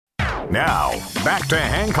Now, back to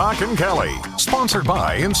Hancock and Kelley, sponsored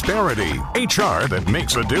by Insperity, HR that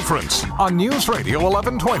makes a difference, on News Radio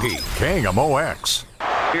 1120, KMOX.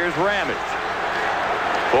 Here's Ramage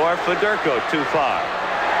for Federico, too far.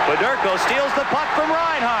 Federico steals the puck from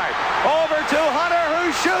Reinhardt. Over to Hunter,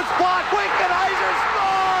 who shoots, block. Wickenheiser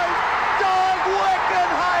scores! Doug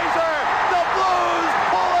Wickenheiser! The Blues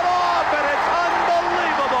pull it off, and it's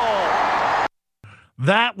unbelievable!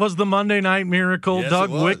 That was the Monday Night Miracle. Yes, Doug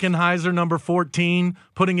Wickenheiser, number 14,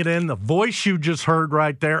 putting it in. The voice you just heard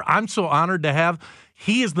right there, I'm so honored to have.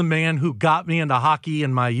 He is the man who got me into hockey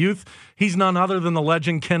in my youth. He's none other than the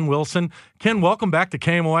legend Ken Wilson. Ken, welcome back to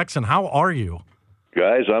KMOX, and how are you?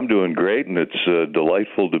 Guys, I'm doing great, and it's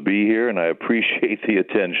delightful to be here, and I appreciate the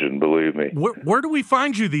attention, believe me. Where do we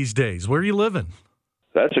find you these days? Where are you living?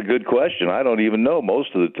 That's a good question. I don't even know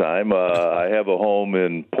most of the time. I have a home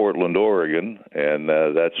in Portland, Oregon, and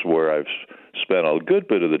that's where I've spent a good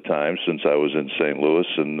bit of the time since I was in St. Louis,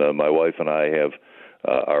 and my wife and I have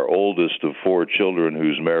our oldest of 4 children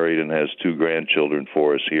who's married and has 2 grandchildren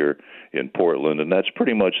for us here in Portland, and that's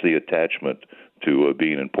pretty much the attachment to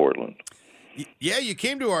being in Portland. Yeah, you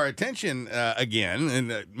came to our attention again,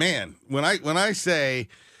 and man, when I say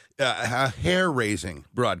a hair-raising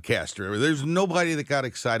broadcaster, there's nobody that got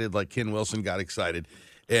excited like Ken Wilson got excited.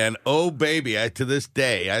 And oh baby, to this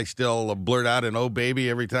day, I still blurt out an oh baby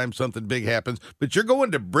every time something big happens. But you're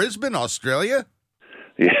going to Brisbane, Australia?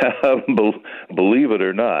 Yeah, believe it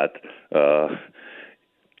or not.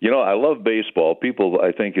 I love baseball. People,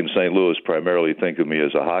 I think, in St. Louis primarily think of me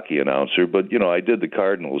as a hockey announcer, but, I did the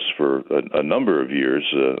Cardinals for a number of years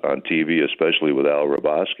on TV, especially with Al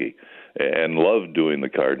Roboski, and loved doing the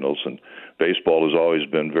Cardinals, and baseball has always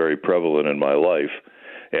been very prevalent in my life.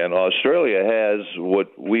 And Australia has what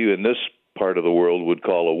we in this part of the world would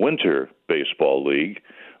call a winter baseball league,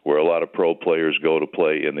 where a lot of pro players go to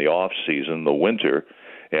play in the off-season, the winter.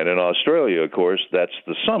 And in Australia, of course, that's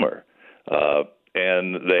the summer.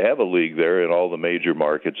 And they have a league there in all the major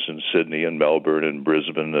markets in Sydney and Melbourne and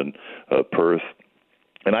Brisbane and Perth.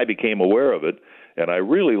 And I became aware of it, and I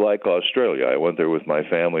really like Australia. I went there with my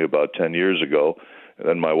family about 10 years ago, and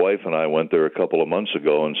then my wife and I went there a couple of months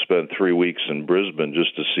ago and spent 3 weeks in Brisbane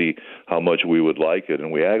just to see how much we would like it.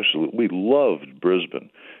 And we loved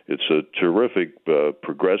Brisbane. It's a terrific,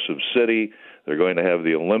 progressive city. They're going to have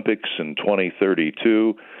the Olympics in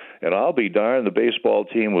 2032. And I'll be darned, the baseball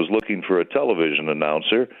team was looking for a television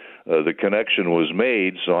announcer. The connection was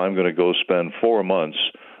made, so I'm going to go spend 4 months,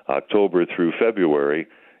 October through February,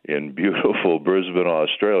 in beautiful Brisbane,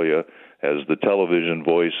 Australia, as the television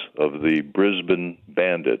voice of the Brisbane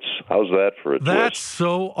Bandits. How's that for a twist? That's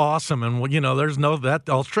so awesome. And,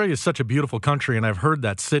 Australia is such a beautiful country, and I've heard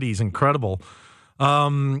that city's incredible.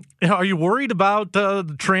 Are you worried about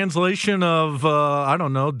the translation of,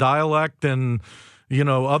 dialect and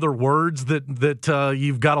other words that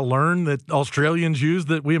you've got to learn that Australians use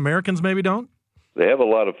that we Americans maybe don't? They have a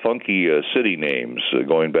lot of funky city names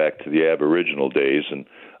going back to the Aboriginal days, and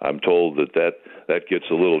I'm told that gets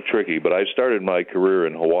a little tricky. But I started my career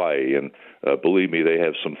in Hawaii, and believe me, they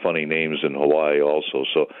have some funny names in Hawaii also.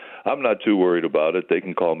 So I'm not too worried about it. They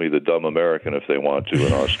can call me the dumb American if they want to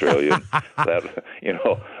in Australia.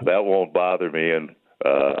 That won't bother me, and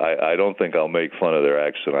I don't think I'll make fun of their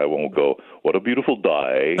accent. I won't go, what a beautiful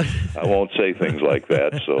day. I won't say things like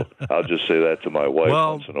that, so I'll just say that to my wife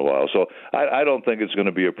once in a while. So I don't think it's going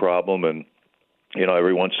to be a problem, and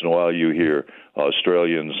every once in a while you hear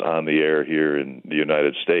Australians on the air here in the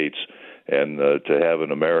United States, and to have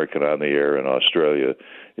an American on the air in Australia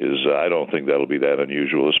is, I don't think that'll be that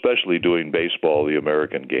unusual, especially doing baseball, the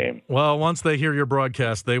American game. Well, once they hear your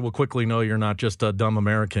broadcast, they will quickly know you're not just a dumb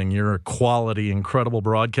American. You're a quality, incredible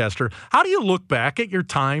broadcaster. How do you look back at your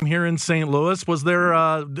time here in St. Louis? Was there,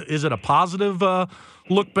 is it a positive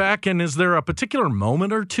look back, and is there a particular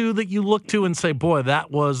moment or two that you look to and say, boy,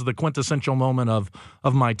 that was the quintessential moment of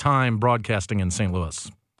my time broadcasting in St. Louis?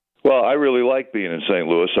 Well, I really like being in St.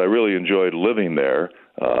 Louis. I really enjoyed living there.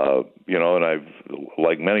 And I've,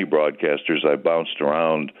 like many broadcasters, I bounced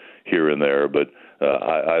around here and there, but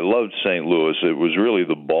I loved St. Louis. It was really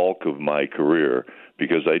the bulk of my career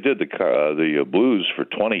because I did the Blues for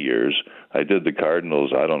 20 years. I did the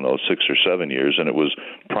Cardinals, 6 or 7 years, and it was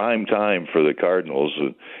prime time for the Cardinals,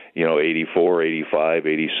 84, 85,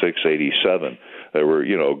 86, 87. There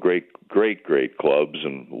were, great clubs,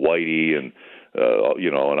 and Whitey and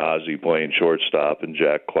and Ozzie playing shortstop, and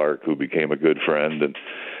Jack Clark, who became a good friend, and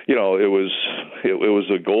it was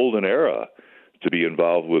a golden era to be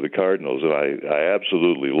involved with the Cardinals, and I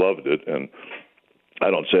absolutely loved it. And I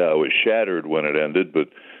don't say I was shattered when it ended, but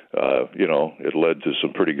it led to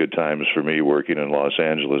some pretty good times for me working in Los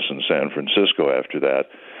Angeles and San Francisco after that.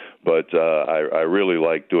 But I really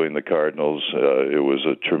liked doing the Cardinals. It was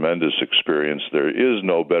a tremendous experience. There is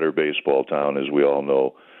no better baseball town, as we all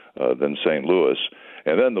know, than St. Louis.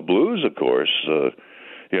 And then the Blues, of course.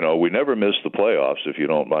 We never missed the playoffs, if you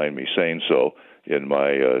don't mind me saying so, in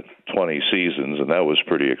my 20 seasons, and that was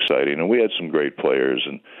pretty exciting. And we had some great players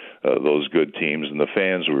and those good teams, and the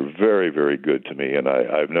fans were very, very good to me. And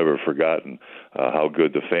I've never forgotten how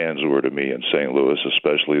good the fans were to me in St. Louis,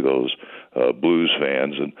 especially those Blues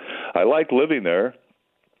fans. And I like living there.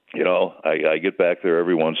 I get back there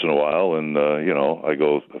every once in a while, and I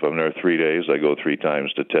go, if I'm there 3 days, I go 3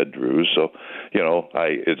 times to Ted Drew's. So,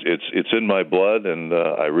 it's in my blood, and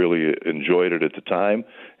I really enjoyed it at the time,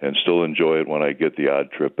 and still enjoy it when I get the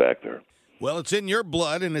odd trip back there. Well, it's in your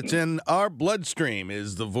blood, and it's in our bloodstream,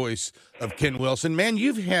 is the voice of Ken Wilson. Man,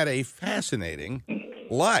 you've had a fascinating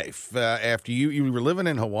life. After you were living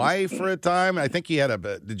in Hawaii for a time, I think you had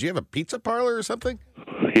did you have a pizza parlor or something?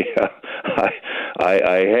 Yeah,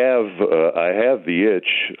 I have the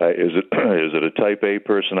itch. Is it a type A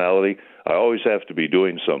personality? I always have to be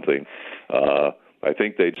doing something. I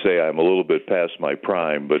think they'd say I'm a little bit past my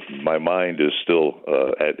prime, but my mind is still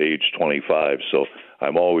at age 25, so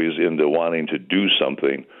I'm always into wanting to do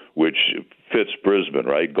something which fits Brisbane,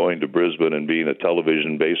 right? Going to Brisbane and being a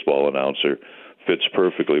television baseball announcer fits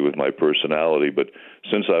perfectly with my personality. But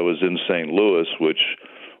since I was in St. Louis, which,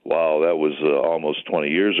 wow, that was almost 20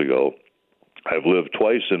 years ago, I've lived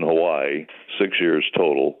twice in Hawaii, 6 years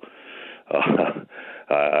total.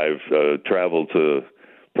 I've traveled to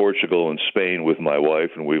Portugal and Spain with my wife,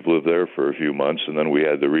 and we've lived there for a few months. And then we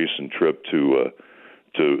had the recent trip to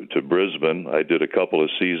Brisbane. I did a couple of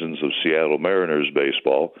seasons of Seattle Mariners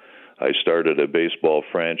baseball. I started a baseball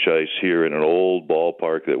franchise here in an old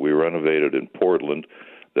ballpark that we renovated in Portland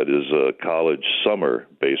that is a college summer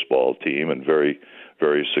baseball team, and very,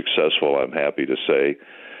 very successful, I'm happy to say.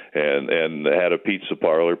 And had a pizza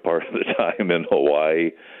parlor part of the time in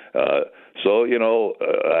Hawaii. I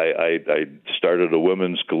started a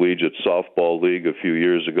women's collegiate softball league a few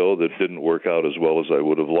years ago that didn't work out as well as I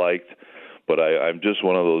would have liked. But I'm just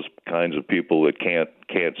one of those kinds of people that can't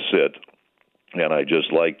sit, and I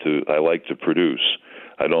like to produce.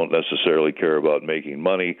 I don't necessarily care about making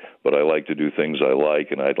money, but I like to do things I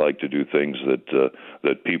like, and I'd like to do things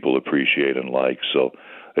that people appreciate and like. So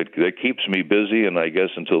it keeps me busy, and I guess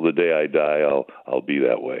until the day I die, I'll be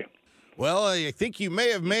that way. Well, I think you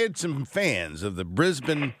may have made some fans of the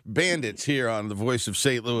Brisbane Bandits here on The Voice of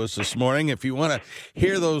St. Louis this morning. If you want to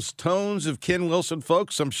hear those tones of Ken Wilson,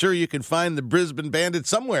 folks, I'm sure you can find the Brisbane Bandits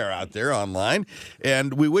somewhere out there online.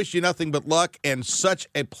 And we wish you nothing but luck, and such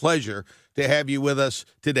a pleasure to have you with us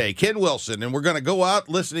today. Ken Wilson, and we're going to go out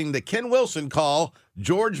listening to Ken Wilson call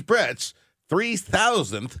George Brett's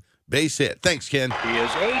 3,000th base hit. Thanks, Ken. He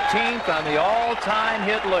is 18th on the all-time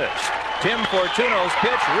hit list. Tim Fortuno's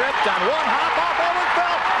pitch ripped on one hop off over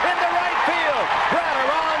Felt into right field. Brett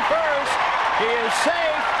around first. He is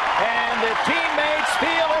safe, and the teammates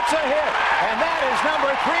feel it's a hit. And that is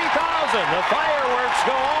number 3,000. The fireworks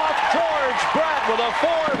go off. George Brett with a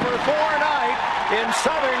 4-for-4 night in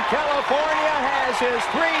Southern California has his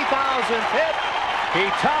 3,000th hit. He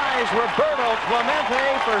ties Roberto Clemente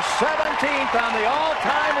for 17th on the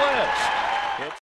all-time list.